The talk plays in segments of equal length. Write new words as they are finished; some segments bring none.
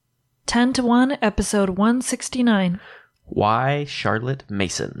10 to 1, episode 169. Why Charlotte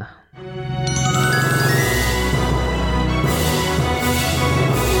Mason? Welcome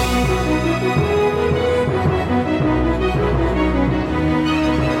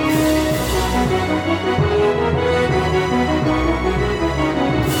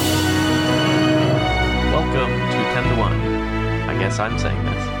to 10 to 1. I guess I'm saying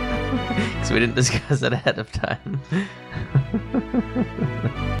this. Because we didn't discuss it ahead of time.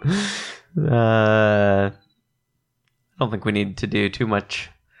 I don't think we need to do too much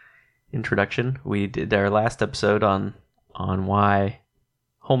introduction. We did our last episode on why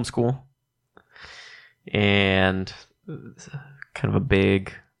homeschool. And kind of a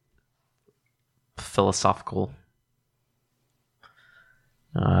big philosophical,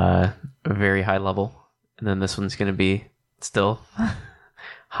 very high level. And then this one's going to be still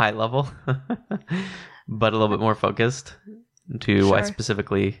high level, but a little bit more focused into why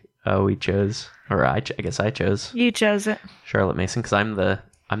specifically we chose, or I guess I chose. You chose it, Charlotte Mason, because I'm the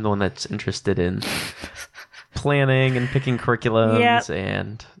one that's interested in planning and picking curriculums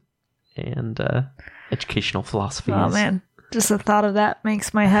and educational philosophies. Oh man, just the thought of that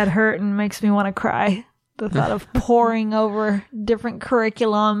makes my head hurt and makes me want to cry. The thought of poring over different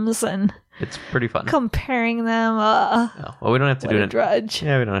curriculums and it's pretty fun comparing them. Well, we don't have to do it. Drudge.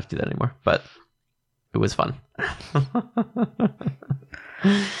 Yeah, we don't have to do that anymore. But it was fun.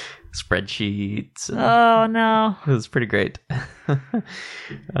 Spreadsheets. Oh no, it was pretty great.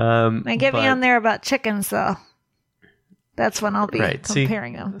 They get me on there about chickens though. That's when I'll be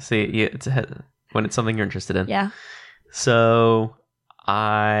comparing them. See, when it's something you're interested in. Yeah. So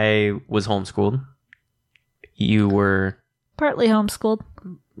I was homeschooled. You were partly homeschooled.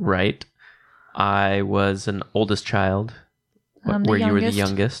 Right. I was an oldest child, where you were the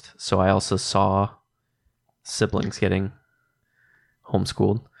youngest. So I also saw siblings getting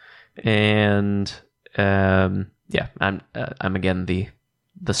homeschooled, and I'm again the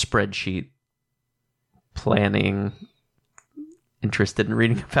spreadsheet planning, interested in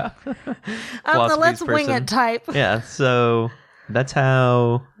reading about. I'm the let's wing it type. Yeah, so that's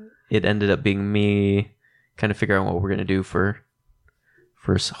how it ended up being me kind of figuring out what we're going to do for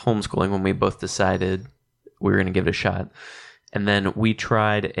homeschooling when we both decided we were going to give it a shot. And then we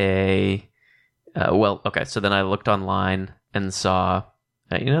tried so then I looked online and saw,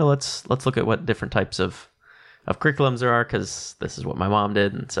 let's look at what different types of curriculums there are, because this is what my mom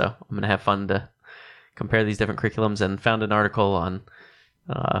did. And so I'm going to have fun to compare these different curriculums, and found an article on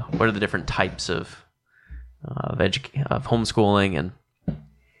what are the different types of homeschooling. And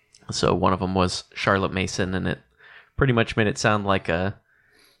so one of them was Charlotte Mason, and it pretty much made it sound like a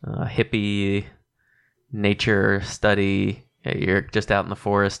hippie nature study. You're just out in the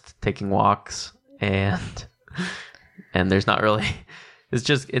forest taking walks, and there's not really,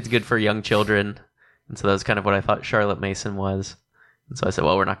 it's good for young children. And so that was kind of what I thought Charlotte Mason was. And so I said,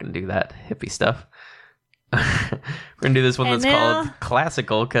 well, we're not going to do that hippie stuff. We're going to do this one that's called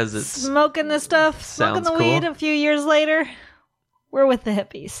classical, because it's smoking the stuff, smoking the weed. A few years later, we're with the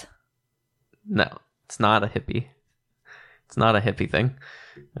hippies. No, it's not a hippie. It's not a hippie thing.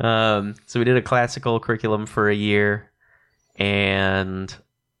 So we did a classical curriculum for a year, and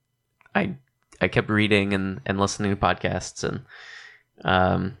I kept reading and listening to podcasts and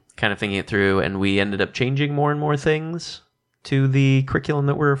kind of thinking it through, and we ended up changing more and more things to the curriculum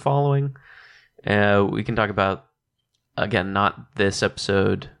that we're following. We can talk about, again, not this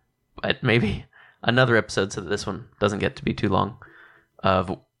episode, but maybe another episode so that this one doesn't get to be too long,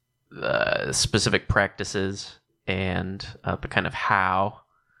 of specific practices and the kind of how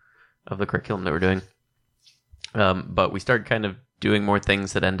of the curriculum that we're doing. But we started kind of doing more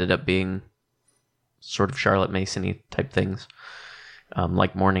things that ended up being sort of Charlotte Mason-y type things,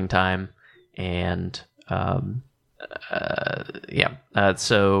 like morning time. And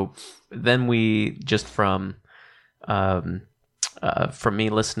so then we just from me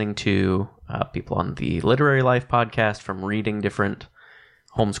listening to people on the Literary Life podcast, from reading different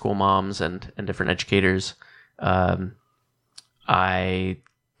homeschool moms and different educators, I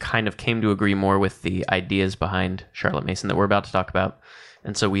kind of came to agree more with the ideas behind Charlotte Mason that we're about to talk about.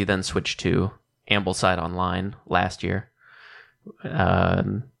 And so we then switched to Ambleside Online last year,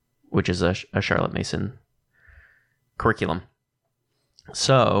 which is a Charlotte Mason curriculum.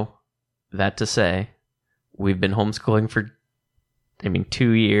 So, that to say, we've been homeschooling for,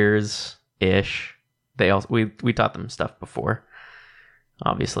 2 years-ish. We taught them stuff before.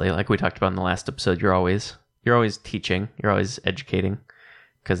 Obviously, like we talked about in the last episode, you're always teaching, you're always educating,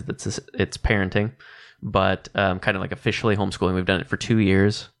 because it's parenting. But kind of like officially homeschooling, we've done it for 2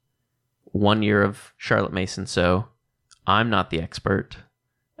 years. 1 year of Charlotte Mason, so I'm not the expert.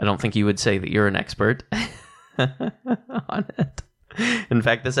 I don't think you would say that you're an expert on it. In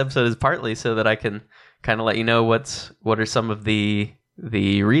fact, this episode is partly so that I can kind of let you know what are some of the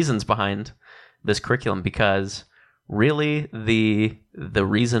reasons behind this curriculum, because really the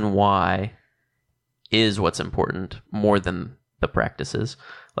reason why is what's important more than the practices.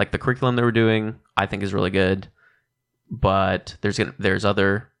 Like the curriculum that we're doing, I think is really good, but there's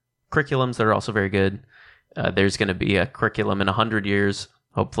other curriculums that are also very good. There's going to be a curriculum in 100 years,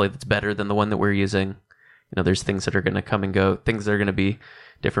 hopefully, that's better than the one that we're using. You know, there's things that are going to come and go, things that are going to be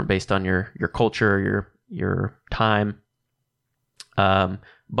different based on your culture, your time.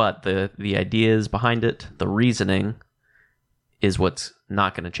 But the ideas behind it, the reasoning, is what's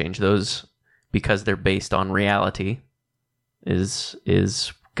not going to change. Those, because they're based on reality, is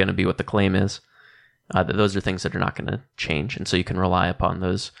going to be what the claim is. Those are things that are not going to change, and so you can rely upon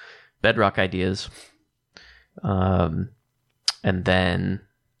those bedrock ideas. And then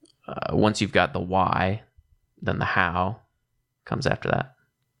once you've got the why, then the how comes after that.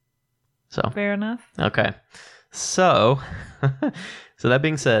 So fair enough. Okay. So that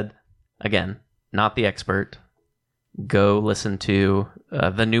being said, again, not the expert. Go listen to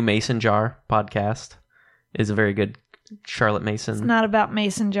the new Mason Jar podcast. Is a very good Charlotte Mason. It's not about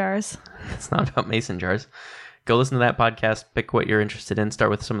mason jars. It's not about mason jars. Go listen to that podcast. Pick what you're interested in.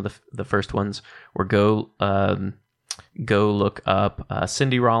 Start with some of the first ones, or go look up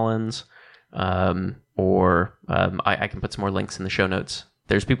Cindy Rollins, or I can put some more links in the show notes.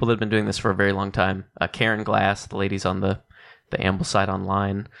 There's people that have been doing this for a very long time. Karen Glass, the ladies on the Ambleside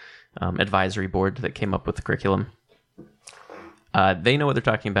Online advisory board that came up with the curriculum. They know what they're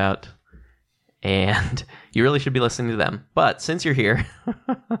talking about, and you really should be listening to them. But since you're here,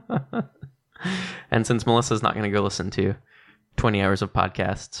 and since Melissa's not going to go listen to 20 hours of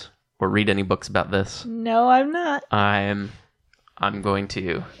podcasts or read any books about this, no, I'm not. I'm going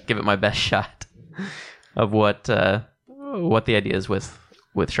to give it my best shot of what the idea is with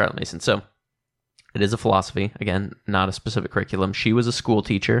Charlotte Mason. So it is a philosophy, again, not a specific curriculum. She was a school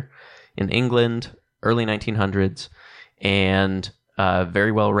teacher in England, early 1900s, and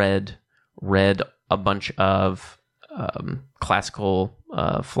very well read a bunch of classical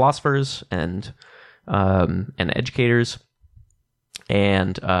philosophers and educators,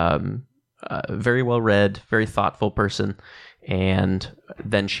 and very well read, very thoughtful person. And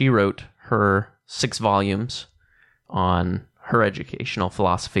then she wrote her 6 volumes on her educational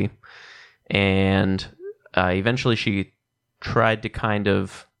philosophy, and eventually she tried to kind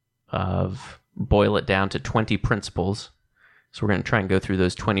of boil it down to 20 principles. So we're going to try and go through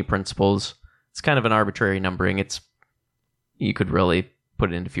those 20 principles. It's kind of an arbitrary numbering. You could really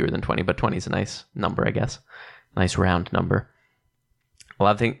put it into fewer than 20, but 20 is a nice number, I guess. Nice round number.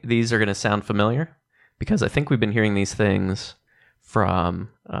 Well, I think these are going to sound familiar, because I think we've been hearing these things from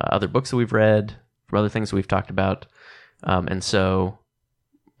other books that we've read, from other things that we've talked about. And so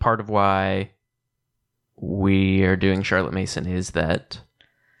part of why we are doing Charlotte Mason is that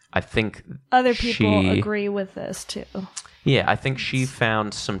I think other people agree with this too. Yeah, I think she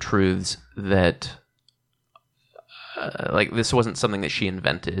found some truths that, like, this wasn't something that she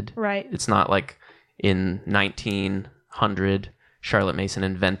invented. Right. It's not like in 1900, Charlotte Mason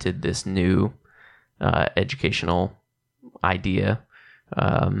invented this new educational idea.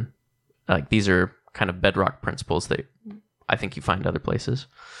 Like, these are kind of bedrock principles that I think you find other places.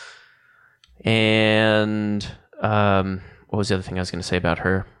 And what was the other thing I was going to say about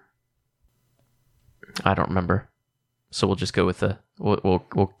her? I don't remember. So we'll just go with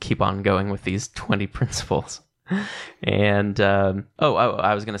we'll keep on going with these 20 principles. And I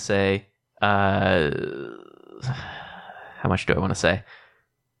was going to say, how much do I want to say?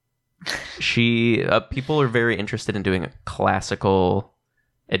 People are very interested in doing a classical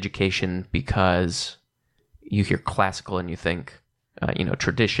education because you hear classical and you think,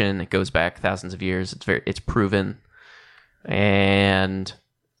 tradition. It goes back thousands of years. It's proven, and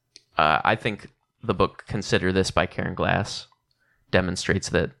I think the book "Consider This" by Karen Glass demonstrates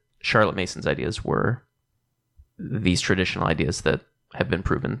that Charlotte Mason's ideas were these traditional ideas that have been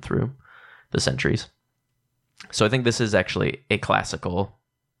proven through the centuries. So I think this is actually a classical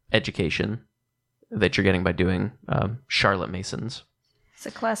education that you're getting by doing Charlotte Mason's. It's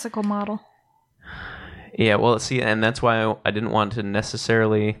a classical model. Yeah, well, see, and that's why I didn't want to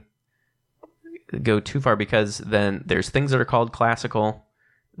necessarily go too far, because then there's things that are called classical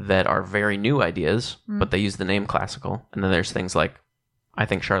that are very new ideas, but they use the name classical. And then there's things like, I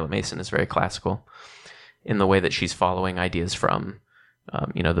think Charlotte Mason is very classical in the way that she's following ideas from,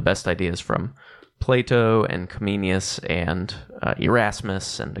 the best ideas from Plato and Comenius and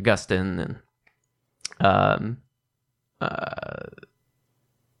Erasmus and Augustine and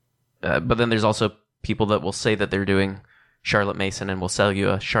but then there's also people that will say that they're doing Charlotte Mason and will sell you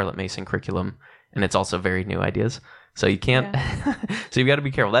a Charlotte Mason curriculum, and it's also very new ideas. So you can't. Yeah. So you've got to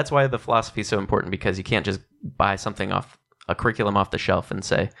be careful. That's why the philosophy is so important, because you can't just buy something off a curriculum off the shelf and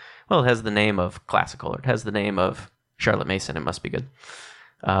say, well, it has the name of classical or it has the name of Charlotte Mason, it must be good.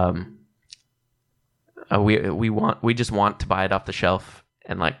 We just want to buy it off the shelf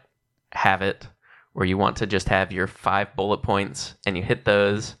and like have it, or you want to just have your 5 bullet points and you hit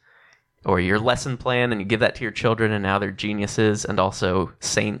those, or your lesson plan and you give that to your children and now they're geniuses and also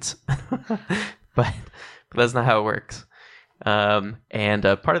saints. but that's not how it works. And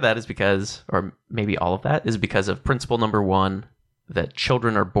part of that is because, or maybe all of that is because of principle number 1, that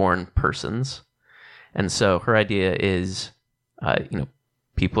children are born persons. And so her idea is,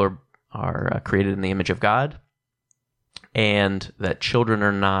 people are created in the image of God, and that children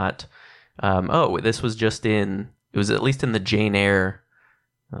are not, this was it was at least in the Jane Eyre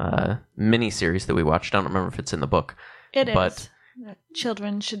mini-series that we watched. I don't remember if it's in the book. It is.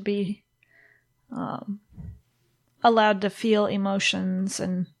 Children should be allowed to feel emotions,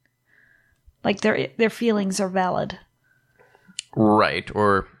 and like their feelings are valid. Right.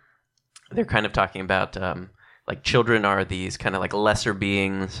 Or they're kind of talking about like children are these kind of like lesser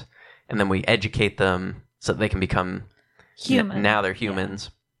beings, and then we educate them so that they can become human. Now they're humans,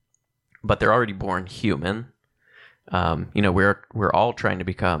 but they're already born human. We're all trying to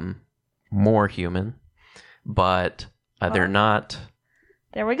become more human, but they're not.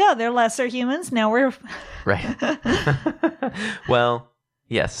 There we go. They're lesser humans. Now we're right. Well,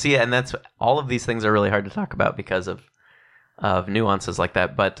 yes. See, and that's all of these things are really hard to talk about because of nuances like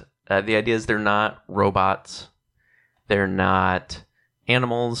that. But the idea is they're not robots. They're not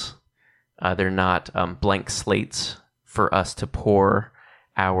animals. They're not blank slates for us to pour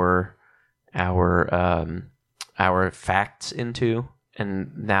our facts into,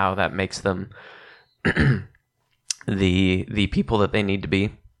 and now that makes them the people that they need to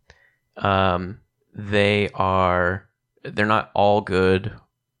be. They're not all good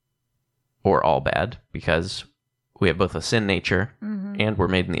or all bad, because we have both a sin nature and we're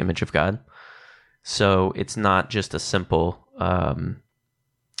made in the image of God. So it's not just a simple.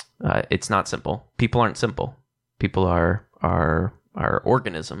 It's not simple. People aren't simple. People are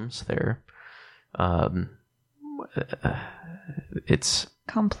organisms. They're it's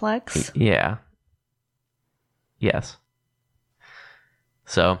complex. Yeah. Yes.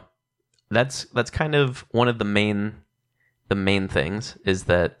 So that's kind of one of the main things is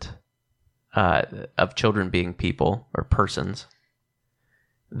that of children being people or persons.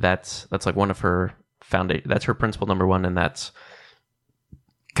 That's like one of her that's her principle number 1, and that's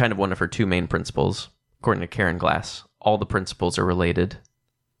kind of one of her 2 main principles. According to Karen Glass, all the principles are related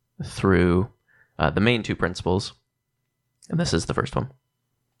through the main 2 principles, and this is the first one.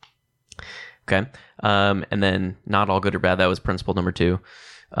 Okay, and then not all good or bad. That was principle number 2,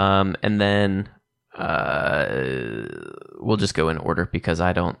 and then we'll just go in order because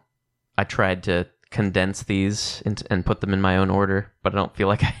I tried to condense these and put them in my own order, but I don't feel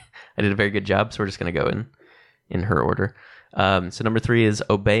like I did a very good job, so we're just going to go in her order. So number 3 is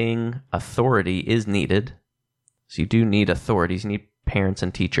obeying authority is needed. So you do need authorities. You need parents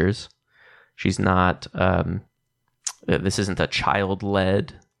and teachers. She's not, this isn't a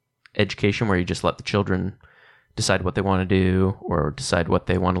child-led education where you just let the children decide what they want to do or decide what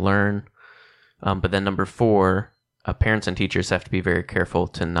they want to learn. But then number 4, parents and teachers have to be very careful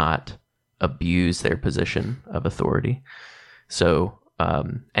to not abuse their position of authority. So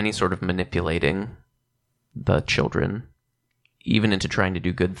any sort of manipulating the children, even into trying to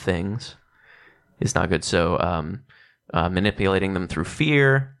do good things, is not good. So manipulating them through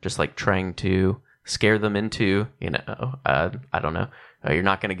fear, just like trying to scare them into, I don't know, you're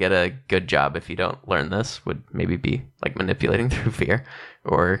not going to get a good job if you don't learn this, would maybe be like manipulating through fear.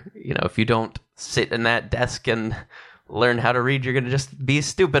 Or, if you don't sit in that desk and learn how to read, you're going to just be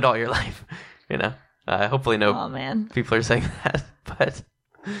stupid all your life. Hopefully no people are saying that, but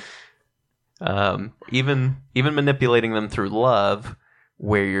even manipulating them through love,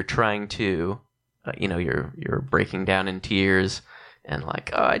 where you're trying to, you're breaking down in tears and like,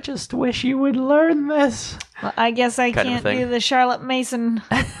 oh, I just wish you would learn this. Well, I guess I can't do the Charlotte Mason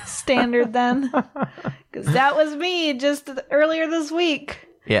standard then, because that was me just earlier this week.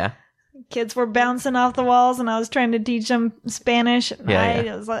 Yeah. Kids were bouncing off the walls, and I was trying to teach them Spanish. And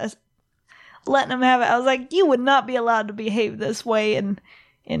I was letting them have it. I was like, you would not be allowed to behave this way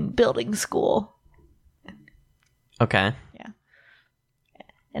in building school. Okay. Yeah.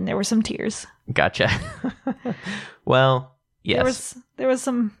 And there were some tears. Gotcha. Well, yes. There was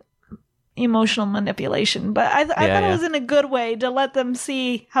some emotional manipulation. But I thought it was in a good way to let them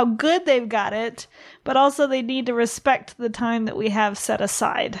see how good they've got it, but also they need to respect the time that we have set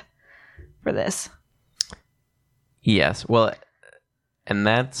aside for this. Yes. Well, and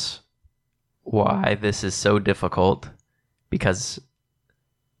that's why this is so difficult, because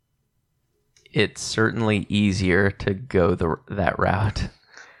it's certainly easier to go that route.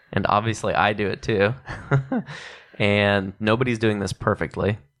 And obviously I do it too. And nobody's doing this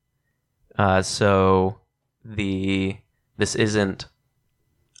perfectly. So this isn't,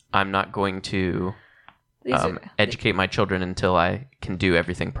 I'm not going to educate my children until I can do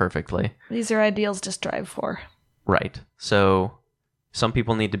everything perfectly. These are ideals to strive for. Right. So some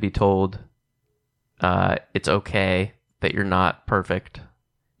people need to be told it's okay that you're not perfect.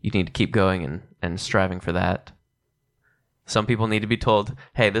 You need to keep going and striving for that. Some people need to be told,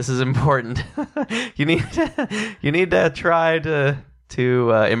 hey, this is important. you need to try to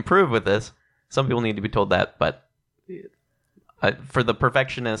improve with this. Some people need to be told that, but for the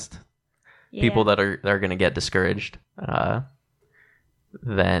perfectionist people that are going to get discouraged,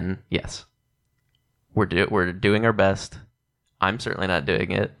 then yes, we're doing our best. I'm certainly not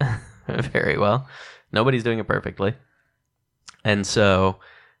doing it very well. Nobody's doing it perfectly, and so,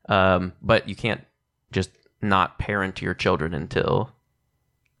 but you can't just not parent your children until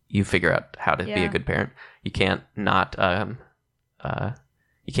you figure out how to be a good parent. You can't not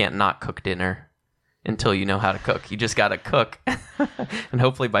cook dinner until you know how to cook. You just got to cook. And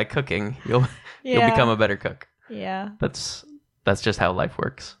hopefully by cooking, you'll become a better cook. Yeah. That's just how life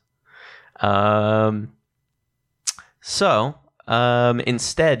works.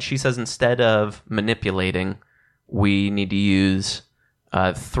 Instead, she says, instead of manipulating, we need to use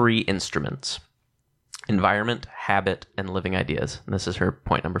 3 instruments: environment, habit, and living ideas. And this is her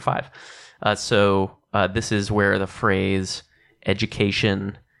point number 5. This is where the phrase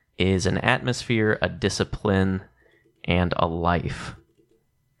education is an atmosphere, a discipline, and a life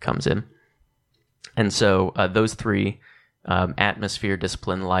comes in. And so those 3, atmosphere,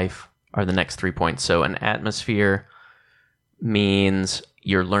 discipline, life, are the next 3 points. So an atmosphere means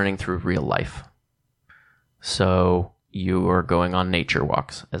you're learning through real life. So you are going on nature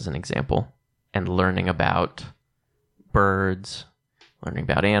walks, as an example, and learning about birds, learning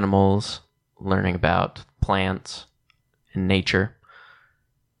about animals, learning about plants and nature,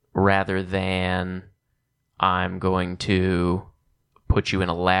 rather than I'm going to put you in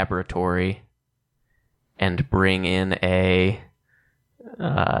a laboratory and bring in a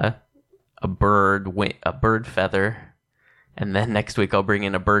bird feather, and then next week I'll bring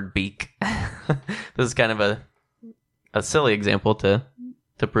in a bird beak. This is kind of a silly example to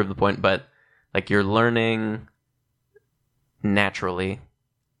prove the point, but like, you're learning naturally,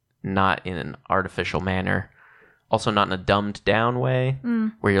 not in an artificial manner. Also not in a dumbed down way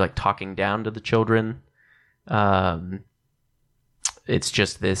where you're like talking down to the children. It's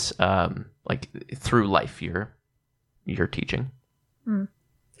just this, like, through life you're teaching.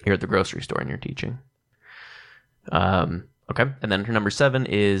 You're at the grocery store and you're teaching. Okay. And then number 7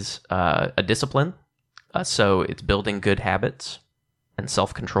 is a discipline. So it's building good habits and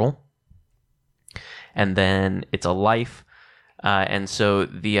self-control. And then it's a life. And so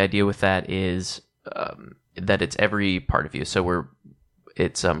the idea with that is that it's every part of you. So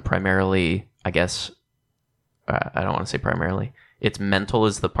it's primarily, I guess, I don't want to say primarily. It's mental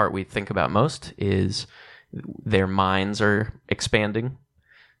is the part we think about most, is their minds are expanding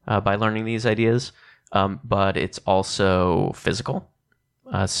by learning these ideas. But it's also physical.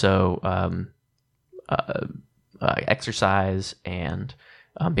 Exercise and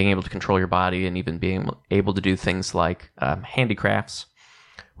being able to control your body, and even being able to do things like handicrafts,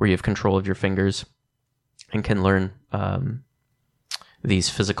 where you have control of your fingers and can learn these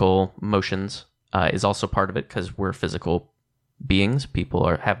physical motions, is also part of it, because we're physical beings.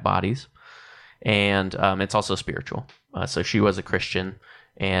 People have bodies. And it's also spiritual. So she was a Christian,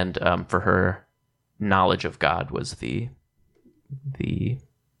 and for her, knowledge of God was the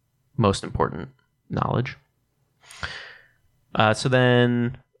most important knowledge. So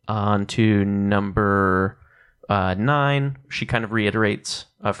then on to number 9, she kind of reiterates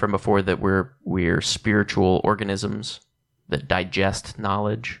from before that we're spiritual organisms that digest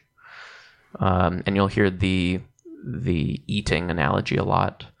knowledge. And you'll hear the eating analogy a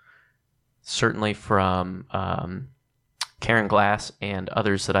lot, certainly from Karen Glass and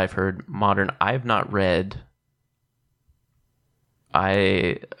others that I've heard modern. I've not read,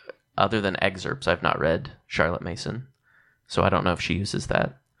 other than excerpts, I've not read Charlotte Mason, so I don't know if she uses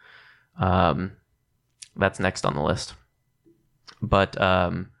that. That's next on the list. But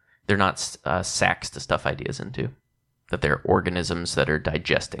they're not sacks to stuff ideas into. they're organisms that are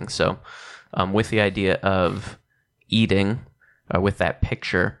digesting. So with the idea of eating, with that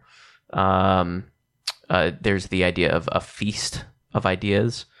picture, there's the idea of a feast of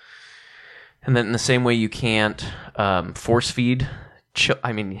ideas. And then in the same way, you can't force feed.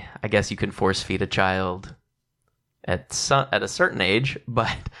 I guess you can force feed a child at a certain age,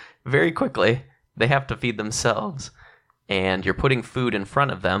 but very quickly they have to feed themselves. And you're putting food in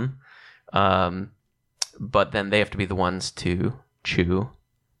front of them, but then they have to be the ones to chew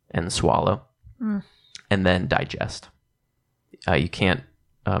and swallow and then digest. You can't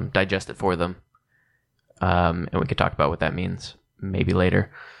digest it for them. And we could talk about what that means maybe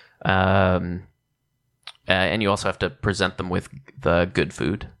later. And you also have to present them with the good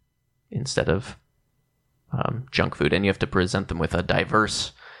food instead of junk food. And you have to present them with a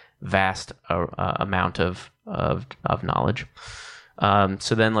diverse, vast amount of knowledge.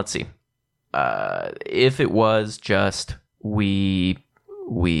 So then let's see. If it was just we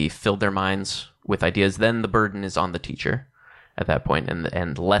filled their minds with ideas, then the burden is on the teacher at that point,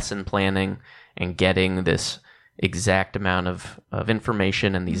 and lesson planning and getting this exact amount of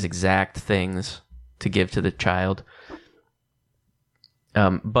information and these exact things to give to the child.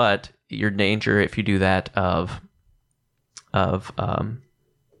 But your danger, if you do that, of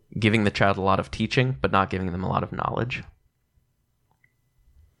giving the child a lot of teaching, but not giving them a lot of knowledge.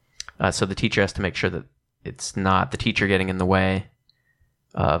 So the teacher has to make sure that it's not the teacher getting in the way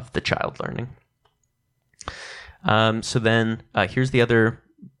of the child learning. So then here's the other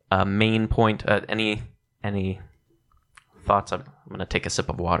main point. Any thoughts? I'm going to take a sip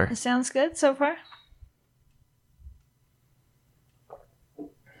of water. It sounds good so far.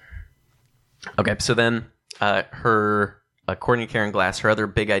 Okay, so then according to Karen Glass, her other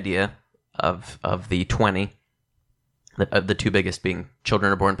big idea of the 20, of the two biggest being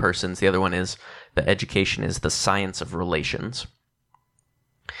children are born persons, the other one is that education is the science of relations.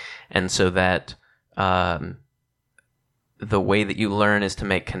 And so that the way that you learn is to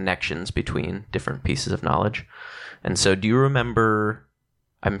make connections between different pieces of knowledge. And so do you remember,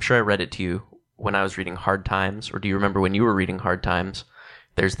 I'm sure I read it to you when I was reading Hard Times, or do you remember when you were reading Hard Times?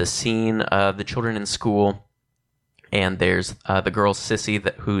 There's the scene of the children in school, and there's the girl Sissy,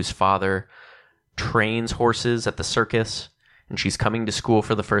 whose father trains horses at the circus, and she's coming to school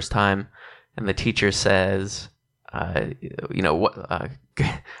for the first time, and the teacher says, it's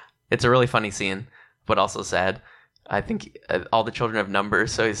a really funny scene, but also sad. I think all the children have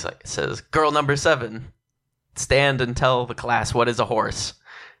numbers, so says, "Girl number 7, stand and tell the class what is a horse."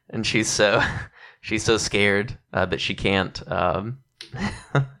 And she's so scared that she can't.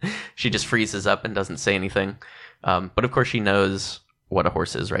 She just freezes up and doesn't say anything. But of course she knows what a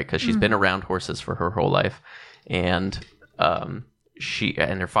horse is, right? Because she's been around horses for her whole life, and she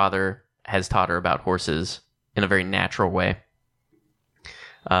and her father has taught her about horses in a very natural way.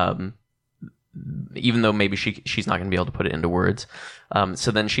 Even though maybe she's not going to be able to put it into words.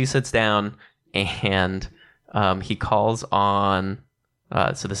 So then she sits down, and he calls on.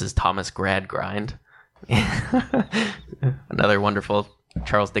 So this is Thomas Gradgrind, another wonderful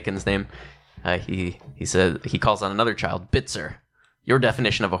Charles Dickens name. He said he calls on another child, Bitzer. Your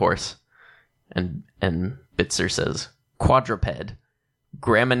definition of a horse, and Bitzer says quadruped,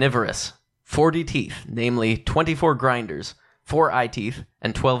 graminivorous, 40 teeth, namely 24 grinders, 4 eye teeth,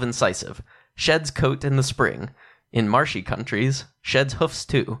 and 12 incisive. Sheds coat in the spring. In marshy countries, sheds hoofs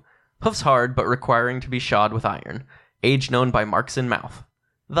too. Hoofs hard, but requiring to be shod with iron. Age known by marks in mouth.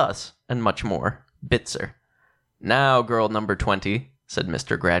 Thus, and much more, Bitzer. Now, girl number 20, said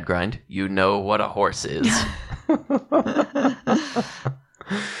Mr. Gradgrind, you know what a horse is.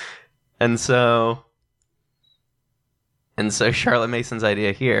 And so Charlotte Mason's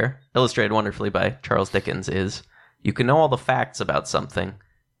idea here, illustrated wonderfully by Charles Dickens, is you can know all the facts about something,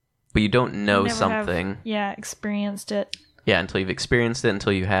 but you don't know something. Experienced it. Yeah, until you've experienced it,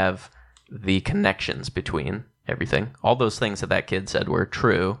 until you have the connections between everything. All those things that kid said were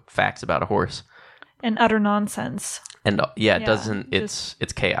true facts about a horse. And utter nonsense. And it doesn't, it's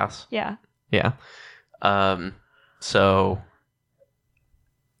chaos. Yeah. Yeah. So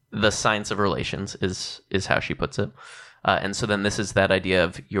the science of relations is how she puts it. And so then this is that idea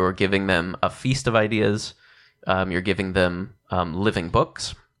of you're giving them a feast of ideas. You're giving them living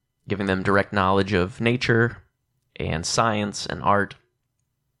books, giving them direct knowledge of nature and science and art,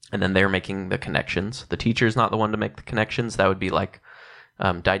 and then they're making the connections. The teacher's not the one to make the connections. That would be like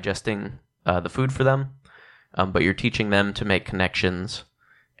digesting the food for them, but you're teaching them to make connections,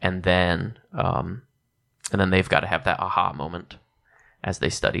 and then they've got to have that aha moment as they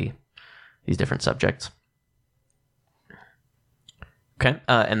study these different subjects. Okay.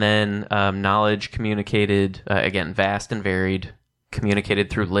 And then knowledge communicated, again, vast and varied, communicated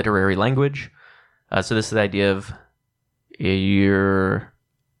through literary language. So this is the idea of you're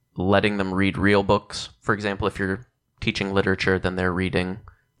letting them read real books. For example, if you're teaching literature, then they're reading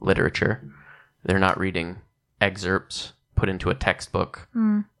literature. They're not reading excerpts put into a textbook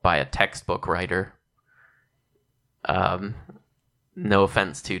by a textbook writer. No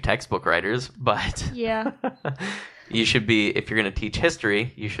offense to textbook writers, but yeah, you should be, if you're going to teach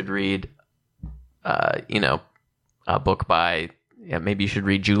history, you should read, a book by, maybe you should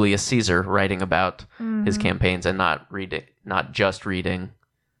read Julius Caesar writing about his campaigns, and not just reading,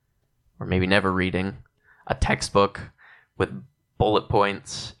 or maybe never reading, a textbook with bullet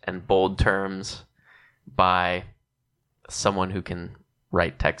points and bold terms by someone who can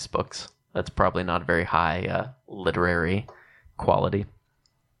write textbooks. That's probably not a very high literary quality.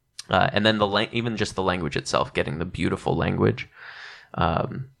 And then even just the language itself, getting the beautiful language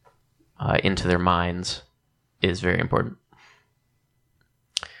into their minds is very important.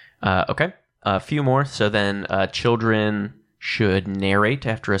 Okay, a few more. So then children should narrate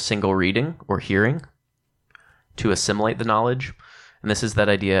after a single reading or hearing to assimilate the knowledge. And this is that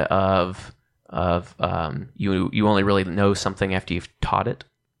idea of you only really know something after you've taught it.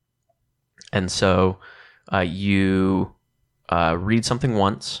 And so you read something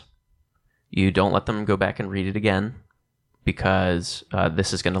once. You don't let them go back and read it again, because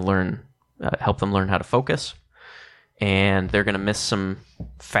this is going to help them learn how to focus. And they're going to miss some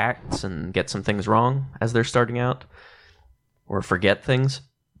facts and get some things wrong as they're starting out, or forget things.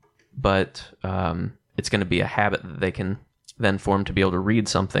 But it's going to be a habit that they can then form to be able to read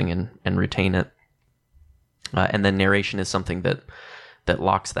something and retain it. And then narration is something that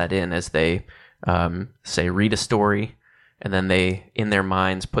locks that in, as they say, read a story, and then they, in their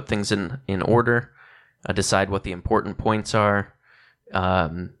minds, put things in order, decide what the important points are.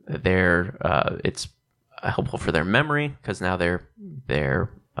 It's helpful for their memory, because now they're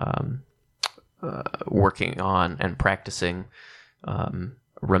working on and practicing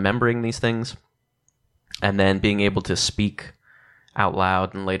remembering these things, and then being able to speak out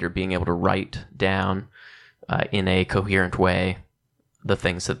loud, and later being able to write down in a coherent way the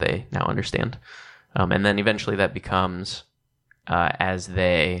things that they now understand. And then eventually that becomes, as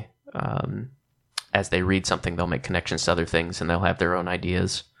they read something, they'll make connections to other things, and they'll have their own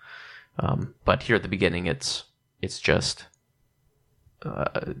ideas. But here at the beginning, it's just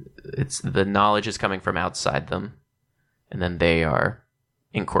the knowledge is coming from outside them, and then they are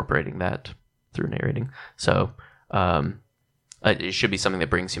incorporating that through narrating. So it should be something that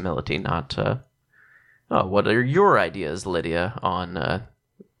brings humility, not what are your ideas, Lydia, on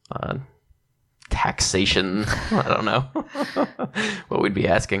taxation? I don't know what we'd be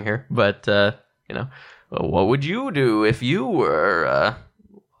asking her, but what would you do if you were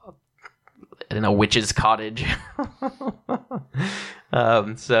in a witch's cottage?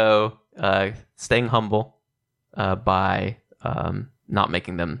 So staying humble by not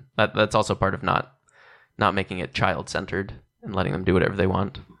making them. That's also part of not making it child-centered and letting them do whatever they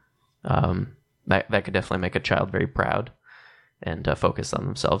want. That could definitely make a child very proud and focused on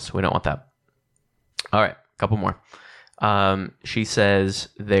themselves. We don't want that. All right, a couple more. She says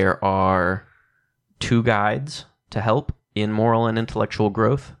there are 2 guides to help in moral and intellectual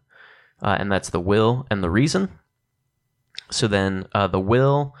growth, and that's the will and the reason. So then the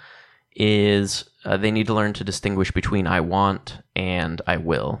will is they need to learn to distinguish between I want and I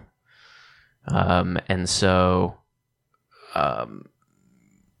will. And so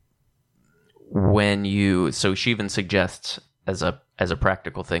so she even suggests as a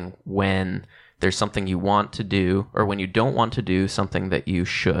practical thing, when there's something you want to do, or when you don't want to do something that you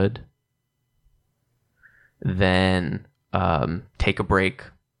should, then take a break,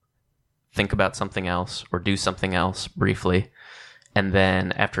 think about something else, or do something else briefly, and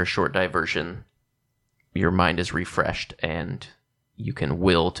then after a short diversion, your mind is refreshed and you can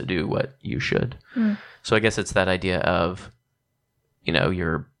will to do what you should. So I guess it's that idea of,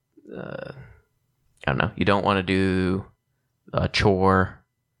 you're I don't know, you don't want to do a chore,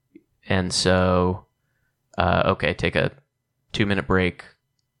 and so okay, take a 2-minute break,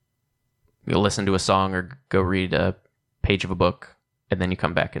 you listen to a song or go read a page of a book, and then you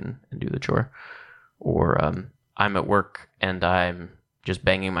come back and do the chore. Or I'm at work and I'm just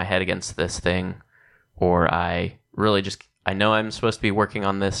banging my head against this thing, or I know I'm supposed to be working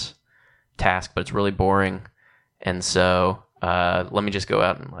on this task, but it's really boring, and so let me just go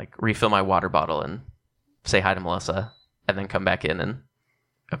out and refill my water bottle and say hi to Melissa, and then come back in and,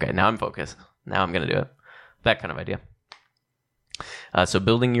 okay, now I'm focused. Now I'm going to do it. That kind of idea. So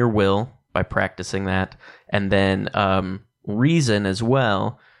building your will by practicing that. And then reason as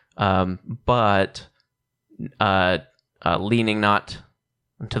well, but leaning not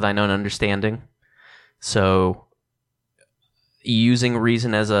to thine own understanding. So using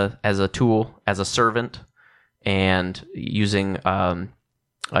reason as a tool, as a servant, and using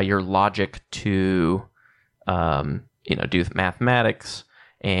your logic to do mathematics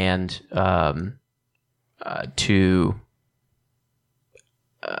and to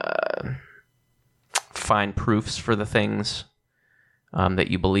find proofs for the things that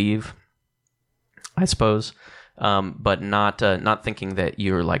you believe, I suppose, but not thinking that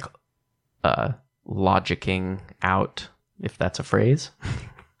you're like logicking out, if that's a phrase.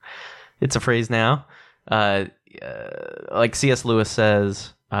 It's a phrase now. Like C.S. Lewis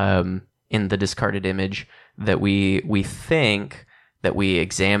says in The Discarded Image, that we think that we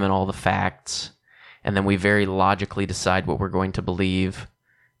examine all the facts and then we very logically decide what we're going to believe.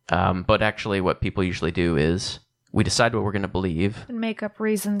 But actually what people usually do is we decide what we're going to believe. And make up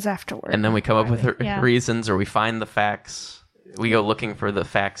reasons afterward. And then we come up with reasons, or we find the facts. We go looking for the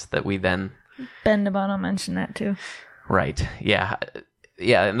facts that we then... Ben de Bono mentioned that too. Right. Yeah.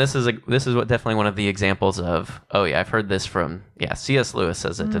 Yeah, and this is what definitely one of the examples of, oh yeah, I've heard this from, C.S. Lewis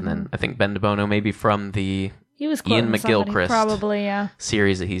says it, and then I think Ben de Bono maybe from the Ian McGilchrist probably, yeah,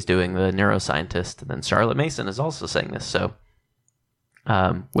 series that he's doing, the neuroscientist, and then Charlotte Mason is also saying this. So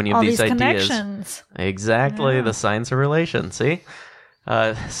when you have these ideas, connections. Exactly, the science of relation. See,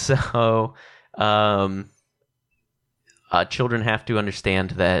 children have to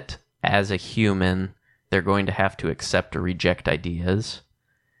understand that as a human, they're going to have to accept or reject ideas.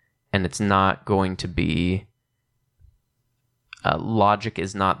 And it's not going to be... logic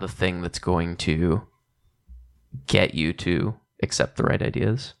is not the thing that's going to get you to accept the right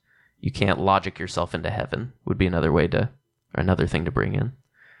ideas. You can't logic yourself into heaven, would be another thing to bring in.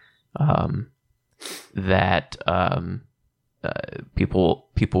 People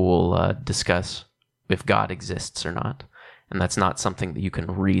will discuss if God exists or not. And that's not something that you can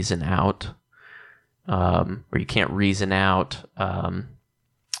reason out. Or you can't reason out...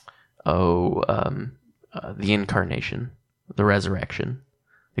 the incarnation, the resurrection.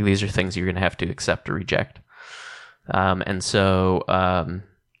 I think these are things you're going to have to accept or reject. And so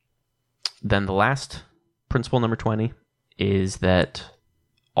then the last principle, number 20, is that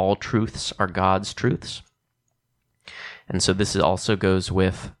all truths are God's truths. And so this also goes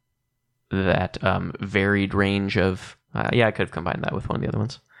with that varied range of... I could have combined that with one of the other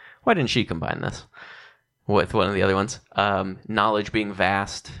ones. Why didn't she combine this with one of the other ones? Knowledge being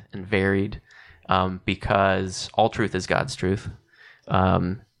vast and varied, because all truth is God's truth.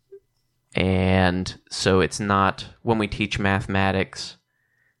 And so it's not, when we teach mathematics,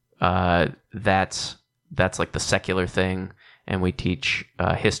 that's like the secular thing, and we teach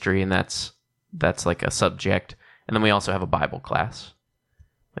history, and that's like a subject. And then we also have a Bible class.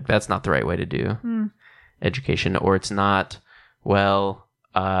 Like, that's not the right way to do education. Or it's not, well,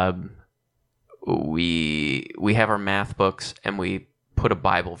 we have our math books and we put a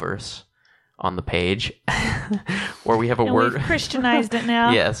Bible verse on the page. Or we have a word... We've Christianized it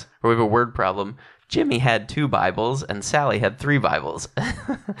now. Yes. Or we have a word problem. Jimmy had 2 Bibles and Sally had 3 Bibles.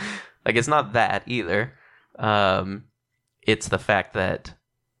 Like, it's not that either. It's the fact that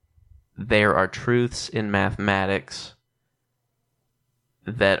there are truths in mathematics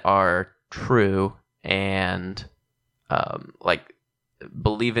that are true, and like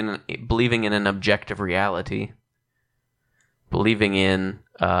believing in an objective reality, believing in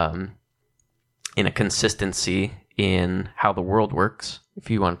a consistency in how the world works.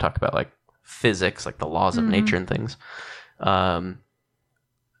 If you want to talk about like physics, like the laws of nature and things,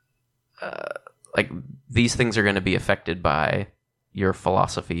 like these things are going to be affected by your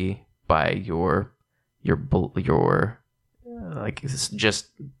philosophy, by your like, just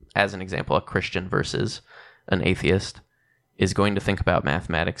as an example, a Christian versus an atheist is going to think about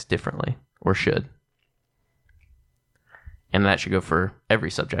mathematics differently, or should. And that should go for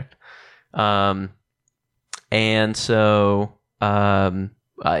every subject. And so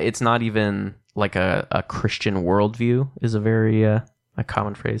it's not even like a Christian worldview is a very a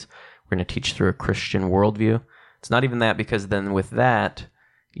common phrase. We're going to teach through a Christian worldview. It's not even that, because then with that,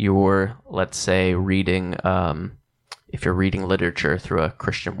 you're, let's say, reading... if you're reading literature through a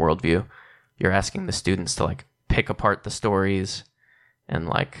Christian worldview, you're asking the students to like pick apart the stories and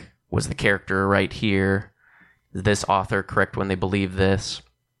like, was the character right here? Is this author correct when they believe this?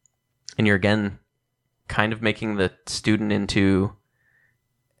 And you're again kind of making the student into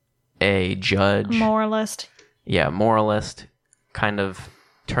a judge. Moralist. Yeah, moralist. Kind of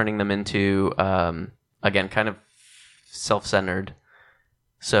turning them into, again, kind of self-centered,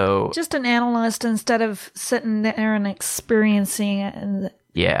 So just an analyst instead of sitting there and experiencing it and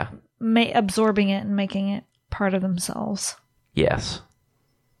absorbing it and making it part of themselves. Yes.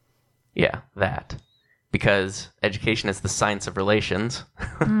 Yeah, that. Because education is the science of relations.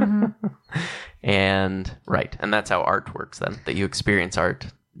 Mm-hmm. And that's how art works then, that you experience art.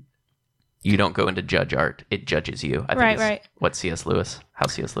 You don't go into judge art, it judges you. I think is what how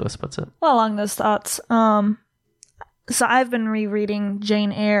C.S. Lewis puts it. Well, along those thoughts, so I've been rereading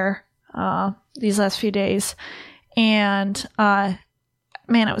Jane Eyre these last few days, and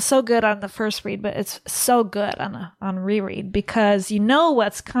man, it was so good on the first read, but it's so good on reread because you know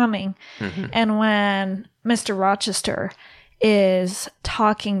what's coming. Mm-hmm. And when Mr. Rochester is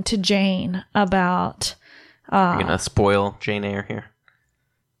talking to Jane about... You're going to spoil Jane Eyre here?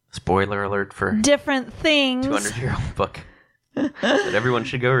 Spoiler alert for... different things. 200-year-old book that everyone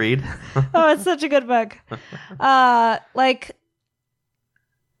should go read. Oh, it's such a good book.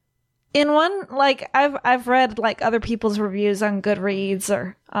 In one, I've read other people's reviews on Goodreads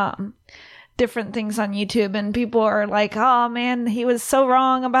or different things on YouTube, and people are like, "Oh man, he was so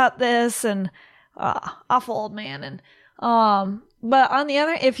wrong about this," and awful old man. And but on the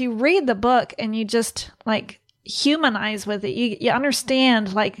other, if you read the book and you just humanize with it, you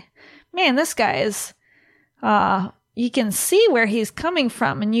understand. Man, this guy is. You can see where he's coming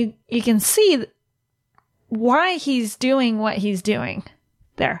from, and you can see why he's doing what he's doing.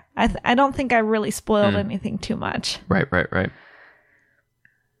 There. I don't think I really spoiled anything too much. Right.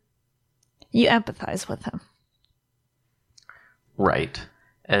 You empathize with him. Right.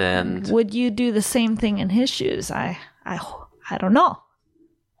 And would you do the same thing in his shoes? I don't know.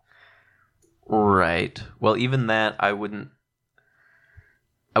 Right. Well, even that I wouldn't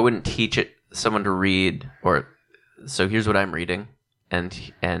teach someone to read, or so here's what I'm reading and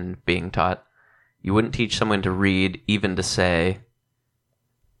being taught. You wouldn't teach someone to read even to say,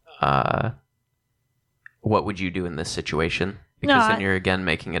 what would you do in this situation? Because then you're again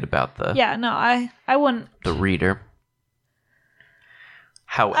making it about the... Yeah, no, I wouldn't... The reader.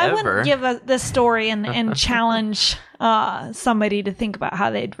 However... I wouldn't give the story and challenge somebody to think about how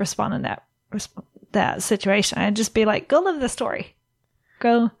they'd respond in that situation. I'd just be like, go live the story.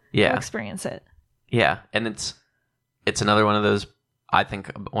 Go experience it. Yeah, and it's another one of those... I think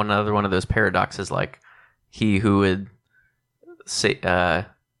another one of those paradoxes, he who would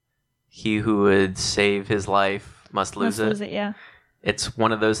save his life must lose it. Yeah. It's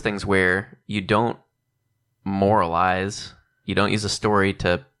one of those things where you don't moralize. You don't use a story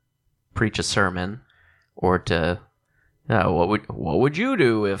to preach a sermon or to, what would you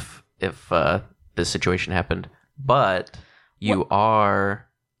do if this situation happened? But you are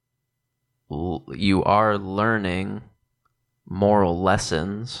learning moral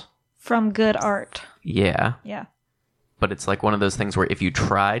lessons from good art. Yeah. Yeah. But it's one of those things where if you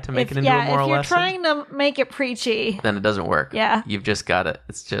try to make it into a moral lesson... if you're trying to make it preachy... then it doesn't work. Yeah. You've just got to...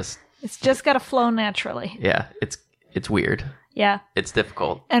 It's just got to flow naturally. Yeah. It's weird. Yeah. It's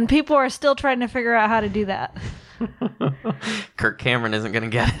difficult. And people are still trying to figure out how to do that. Kirk Cameron isn't going to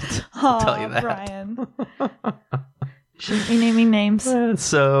get it. I'll tell you that. Brian. Shouldn't be naming names.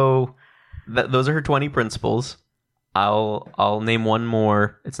 So those are her 20 principles. I'll name one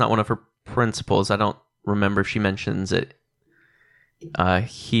more. It's not one of her principles. I don't remember if she mentions it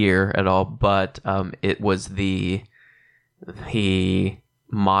here at all, but it was the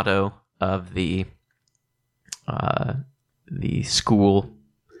motto of the school.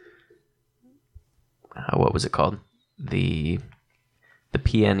 What was it called? The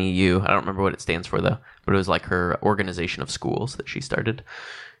PNEU. I don't remember what it stands for though, but it was her organization of schools that she started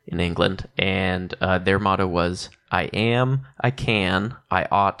in England, and their motto was "I am, I can, I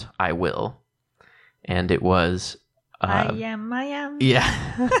ought, I will." And it was I am.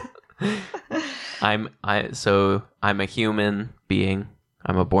 Yeah. I'm a human being.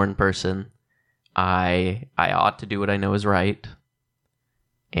 I'm a born person. I ought to do what I know is right.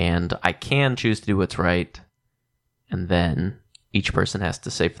 And I can choose to do what's right. And then each person has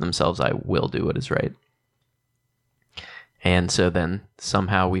to say for themselves, I will do what is right. And so then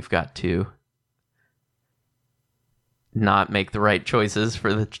somehow we've got to not make the right choices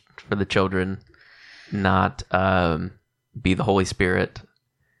for the children, not be the Holy Spirit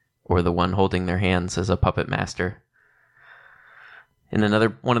or the one holding their hands as a puppet master. And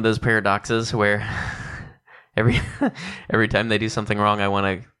another one of those paradoxes where every time they do something wrong, I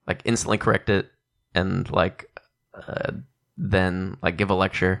want to instantly correct it and then give a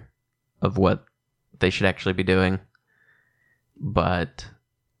lecture of what they should actually be doing. But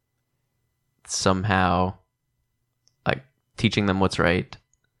somehow teaching them what's right,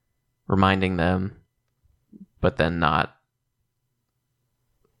 reminding them, but then not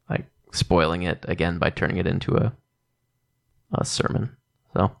spoiling it again by turning it into a sermon.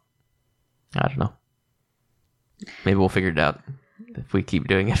 So, I don't know. Maybe we'll figure it out if we keep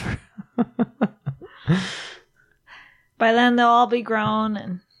doing it. By then, they'll all be grown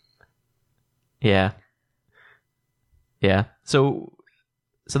and... Yeah. So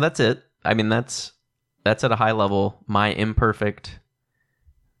that's it. I mean, that's at a high level my imperfect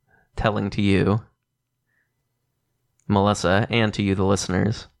telling to you, Melissa, and to you, the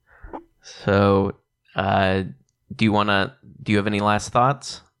listeners. So, do you have any last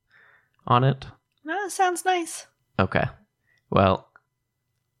thoughts on it? No, it sounds nice. Okay. Well,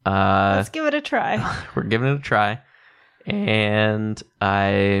 let's give it a try. We're giving it a try. And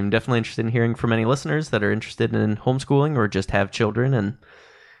I'm definitely interested in hearing from any listeners that are interested in homeschooling or just have children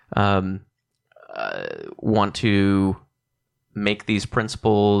and want to make these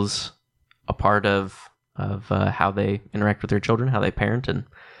principles a part of how they interact with their children, how they parent. And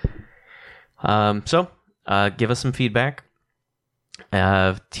so give us some feedback.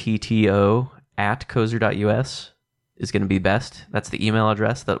 TTO@kozer.us is going to be best. That's the email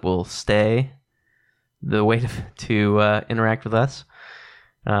address that will stay the way to interact with us.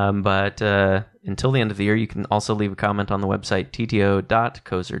 But until the end of the year, you can also leave a comment on the website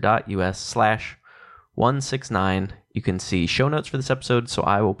tto.kozer.us/169. You can see show notes for this episode, so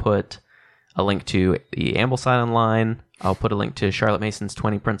I will put a link to the Ambleside Online. I'll put a link to Charlotte Mason's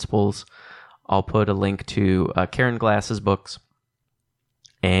 20 Principles. I'll put a link to Karen Glass's books.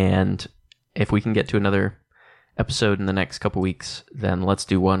 And if we can get to another episode in the next couple weeks, then let's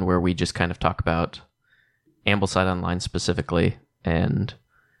do one where we just kind of talk about Ambleside Online specifically and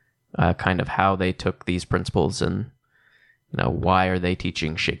kind of how they took these principles and, why are they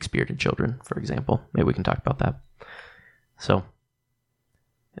teaching Shakespeare to children, for example. Maybe we can talk about that. So,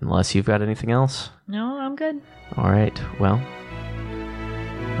 unless you've got anything else. No, I'm good. All right. Well,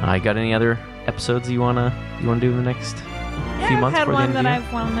 I got any other episodes you wanna do in the next few months? I've had one that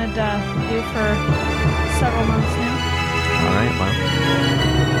I've wanted to do for several months now. All right. Well.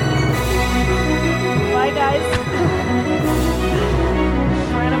 Bye, guys.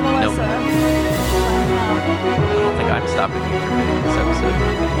 Miranda, Melissa. Nope. I don't think I'm stopping you from doing this episode.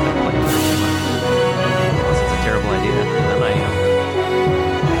 Unless it's a terrible idea, then I am.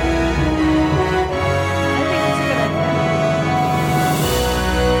 I think it's a good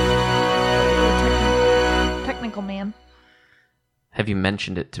idea. Technical man. Have you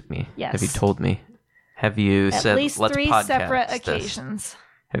mentioned it to me? Yes. Have you told me? Have you said, let's podcast At least 3 separate occasions.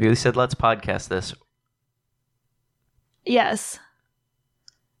 Have you said, let's podcast this? Yes.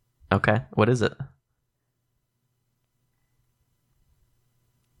 Okay. What is it?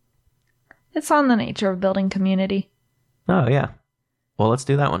 It's on the nature of building community. Oh, yeah. Well, let's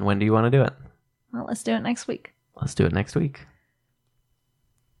do that one. When do you want to do it? Well, let's do it next week. Let's do it next week.